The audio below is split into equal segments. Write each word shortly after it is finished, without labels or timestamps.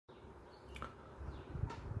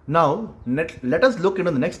Now, let us look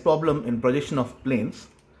into the next problem in projection of planes.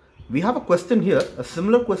 We have a question here, a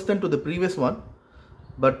similar question to the previous one,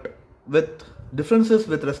 but with differences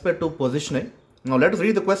with respect to positioning. Now, let us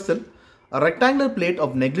read the question. A rectangular plate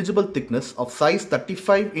of negligible thickness of size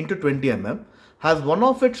 35 into 20 mm has one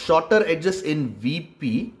of its shorter edges in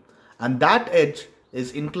VP, and that edge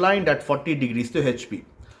is inclined at 40 degrees to HP.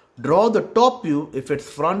 Draw the top view if its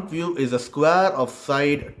front view is a square of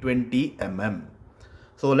side 20 mm.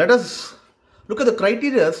 So let us look at the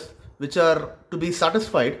criteria which are to be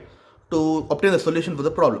satisfied to obtain the solution for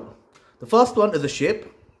the problem. The first one is a shape,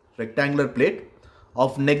 rectangular plate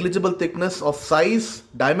of negligible thickness of size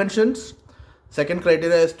dimensions. Second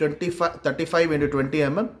criteria is 35 into 20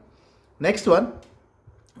 mm. Next one,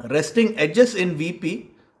 resting edges in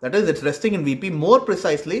VP, that is it's resting in VP, more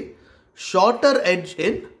precisely shorter edge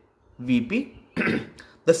in VP.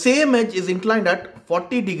 The same edge is inclined at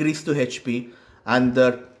 40 degrees to HP, and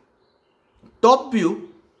the top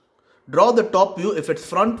view, draw the top view if its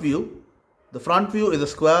front view, the front view is a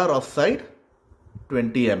square of side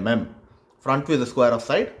 20 mm. Front view is a square of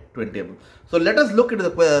side 20 mm. So let us look into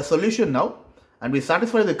the solution now, and we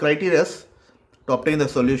satisfy the criteria to obtain the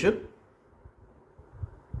solution.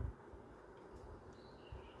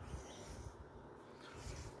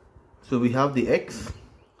 So we have the X,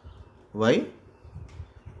 Y,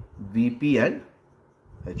 VP and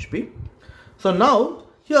HP. So now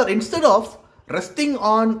here, instead of resting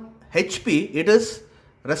on HP, it is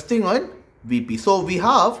resting on VP. So we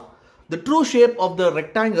have the true shape of the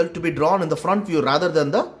rectangle to be drawn in the front view rather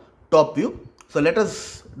than the top view. So let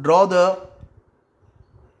us draw the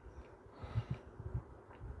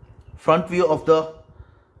front view of the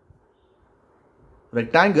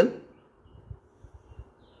rectangle.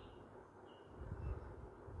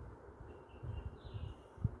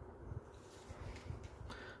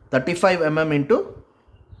 (35 mm into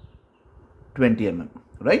 20 mm,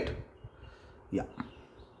 right? Yeah.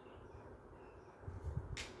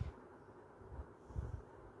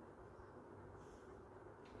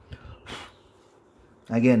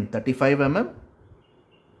 Again 35 mm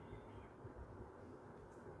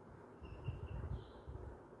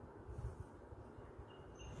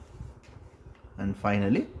and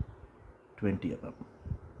finally 20 mm.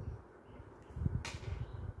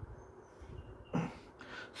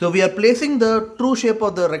 So we are placing the true shape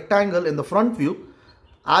of the rectangle in the front view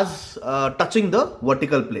as touching the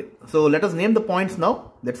vertical plane. So let us name the points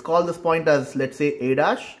now. Let's call this point as, let's say, A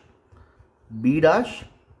dash, B dash,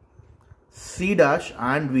 C dash,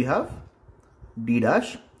 and we have D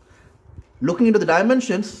dash. Looking into the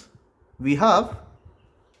dimensions, we have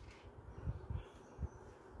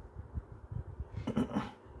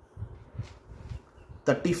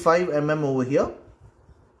 (35 mm) over here,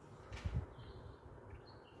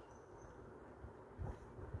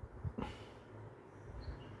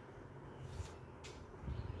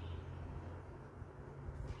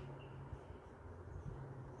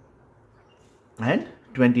 and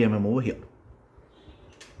 20 mm over here.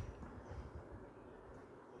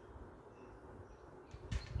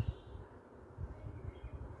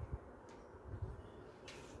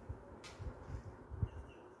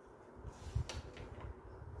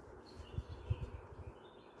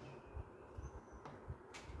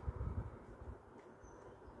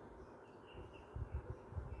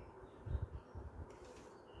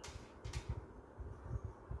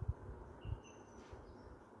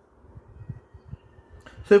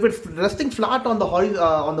 So if it's resting flat on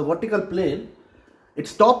the vertical plane,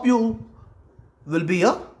 its top view will be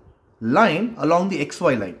a line along the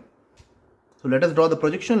XY line. So let us draw the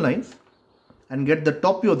projection lines and get the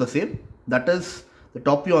top view of the same. That is the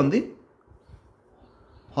top view on the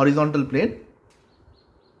horizontal plane.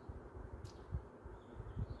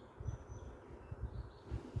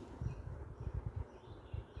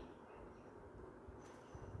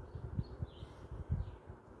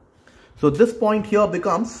 So this point here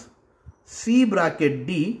becomes C bracket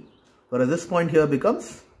D, whereas this point here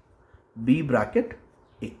becomes B bracket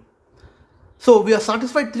A. So we have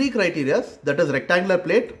satisfied three criteria, that is rectangular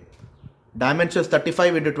plate, dimensions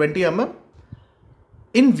 35 into 20 mm,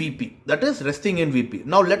 in VP, that is resting in VP.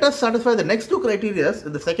 Now let us satisfy the next two criteria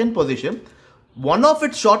in the second position. One of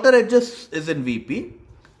its shorter edges is in VP,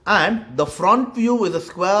 and the front view is a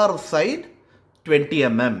square side 20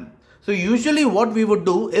 mm. So usually what we would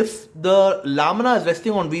do, if the lamina is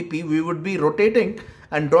resting on VP, we would be rotating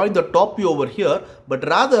and drawing the top view over here, but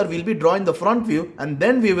rather we'll be drawing the front view and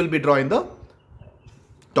then we will be drawing the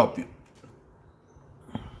top view.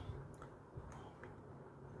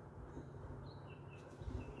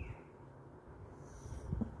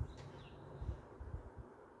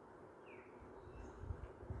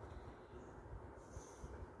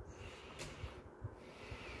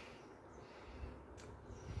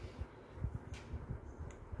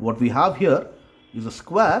 what we have here is a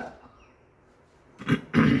square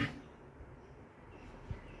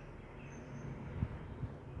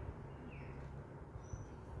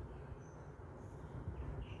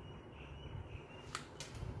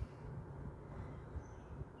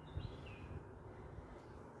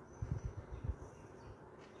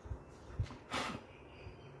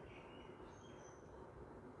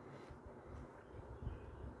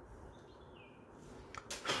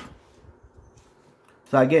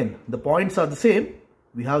So again, the points are the same.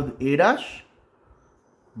 We have the A dash,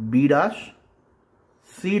 B dash,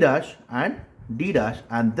 C dash and D dash,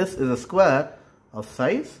 and this is a square of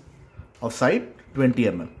side 20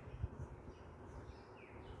 mm.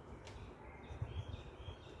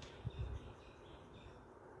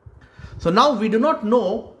 So now we do not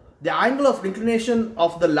know the angle of inclination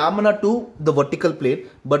of the lamina to the vertical plane,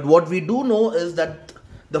 but what we do know is that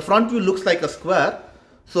the front view looks like a square.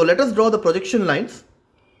 So let us draw the projection lines.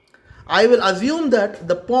 I will assume that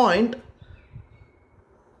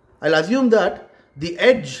the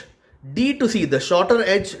edge D to C, the shorter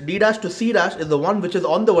edge D dash to C dash is the one which is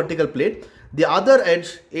on the vertical plane. The other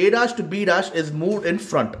edge A dash to B dash is moved in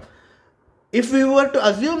front. If we were to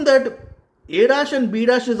assume that A dash and B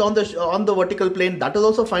dash is on the vertical plane, that is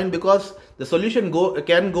also fine because the solution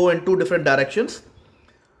can go in two different directions.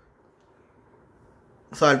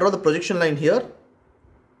 So I'll draw the projection line here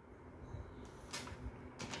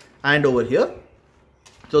and over here.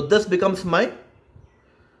 So this becomes my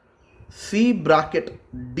C bracket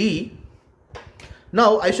D.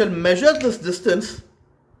 Now I shall measure this distance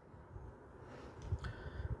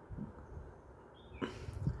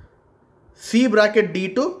C bracket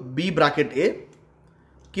D to B bracket A.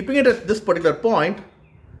 Keeping it at this particular point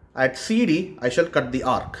at CD, I shall cut the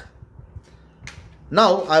arc.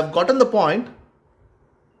 Now I have gotten the point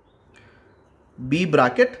B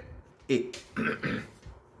bracket A.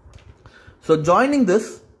 So joining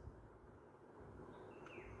this,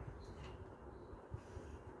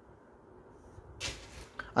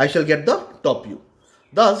 I shall get the top view.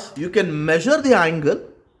 Thus, you can measure the angle.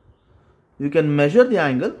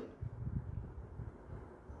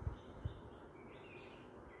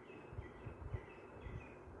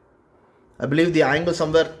 I believe the angle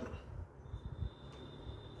somewhere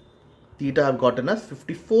theta I have gotten as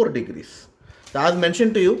 54 degrees. So as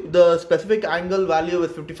mentioned to you, the specific angle value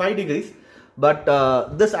is 55 degrees, but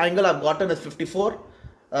this angle I have gotten is 54.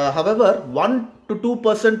 However, 1 to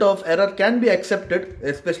 2% of error can be accepted,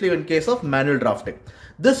 especially in case of manual drafting.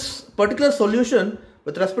 This particular solution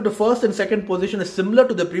with respect to first and second position is similar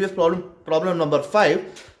to the previous problem number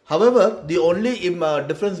 5. However, the only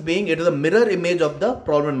difference being it is a mirror image of the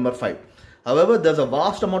problem number 5. However, there is a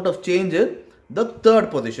vast amount of change in the third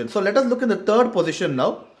position. So let us look in the third position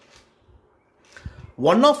now.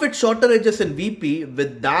 One of its shorter edges in VP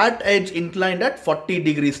with that edge inclined at 40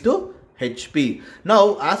 degrees to HP.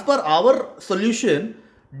 Now, as per our solution,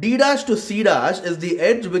 D dash to C dash is the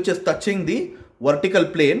edge which is touching the vertical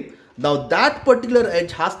plane. Now, that particular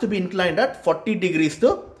edge has to be inclined at 40 degrees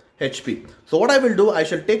to HP. So, what I will do, I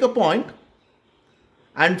shall take a point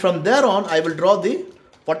and from there on, I will draw the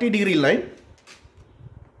 40 degree line.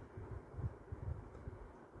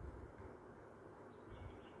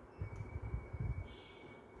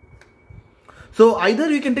 So either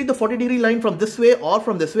you can take the 40 degree line from this way or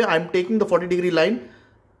from this way. I am taking the 40 degree line,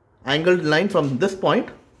 angled line from this point.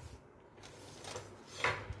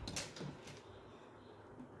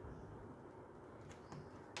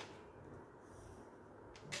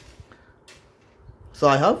 So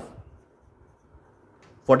I have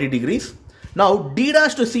 40 degrees. Now D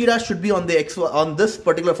dash to C dash should be on this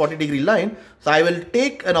particular 40 degree line. So I will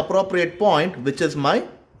take an appropriate point which is my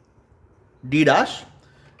D dash.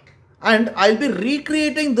 And I'll be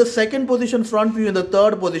recreating the second position front view in the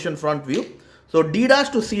third position front view. So D dash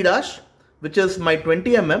to C dash, which is my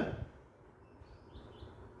 20 mm.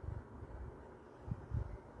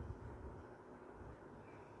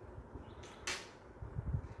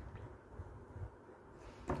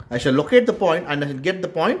 I shall locate the point and I shall get the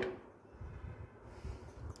point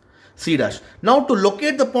C dash. Now to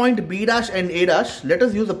locate the point B dash and A dash, let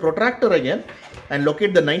us use a protractor again and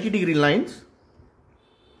locate the 90 degree lines.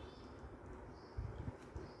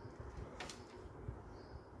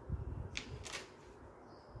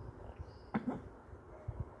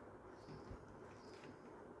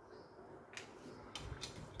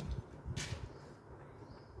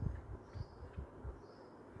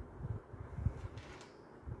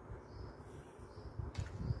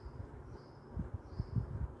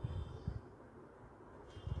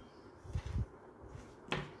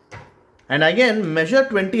 And again measure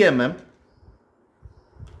 20 mm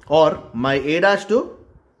or my A dash to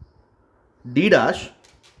D dash.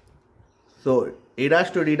 So A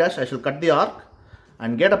dash to D dash, I shall cut the arc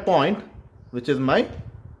and get a point which is my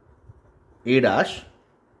A dash.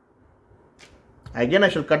 Again I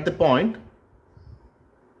shall cut the point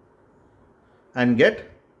and get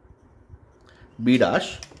B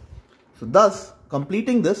dash. So thus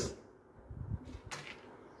completing this,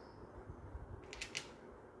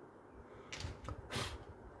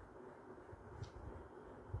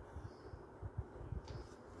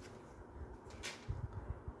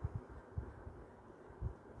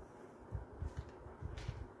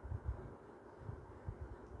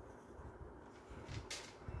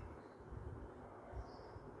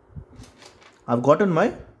 I've gotten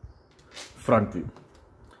my front view.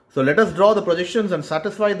 So let us draw the projections and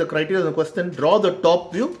satisfy the criteria of the question. Draw the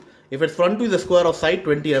top view. If its front view is the square of side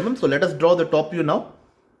 20 mm. So let us draw the top view now.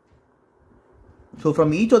 So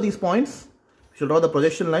from each of these points, we shall draw the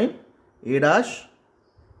projection line. A dash,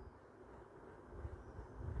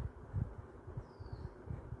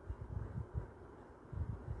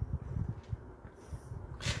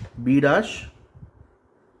 B dash,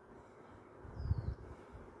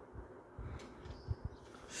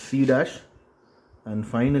 C dash, and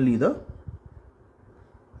finally the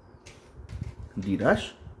D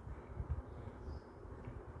dash.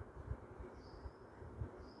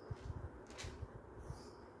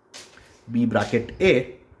 B bracket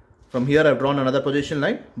A. From here I have drawn another projection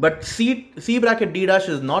line, but C bracket D dash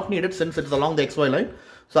is not needed since it is along the XY line.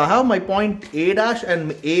 So I have my point A dash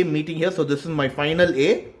and A meeting here. So this is my final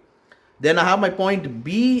A. Then I have my point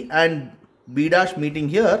B and B dash meeting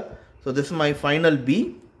here. So this is my final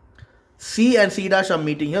B. C and C dash are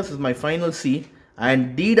meeting here. This is my final C.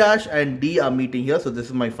 And D dash and D are meeting here. So this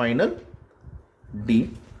is my final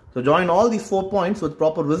D. So join all these 4 points with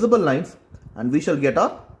proper visible lines and we shall get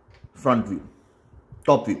our front view,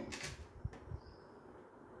 top view.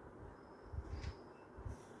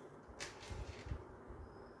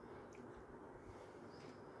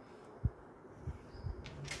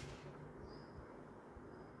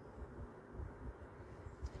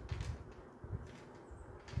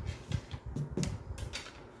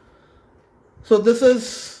 So this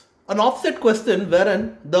is an offset question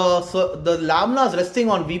wherein the lamina is resting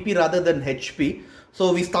on VP rather than HP.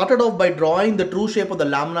 So we started off by drawing the true shape of the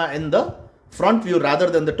lamina in the front view rather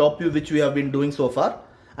than the top view, which we have been doing so far.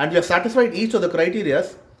 And we have satisfied each of the criteria.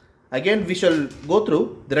 Again, we shall go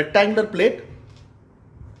through the rectangular plate,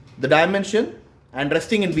 the dimension, and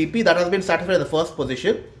resting in VP. That has been satisfied in the first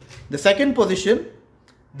position. The second position,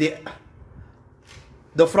 the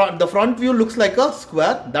front view looks like a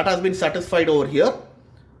square. That has been satisfied over here.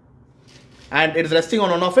 And it is resting on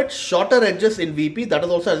one of its shorter edges in VP. That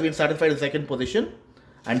also has been satisfied in the second position.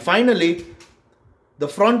 And finally, the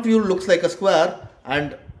front view looks like a square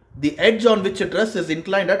and the edge on which it rests is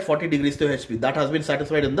inclined at 40 degrees to HP. That has been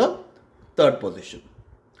satisfied in the third position.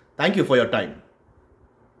 Thank you for your time.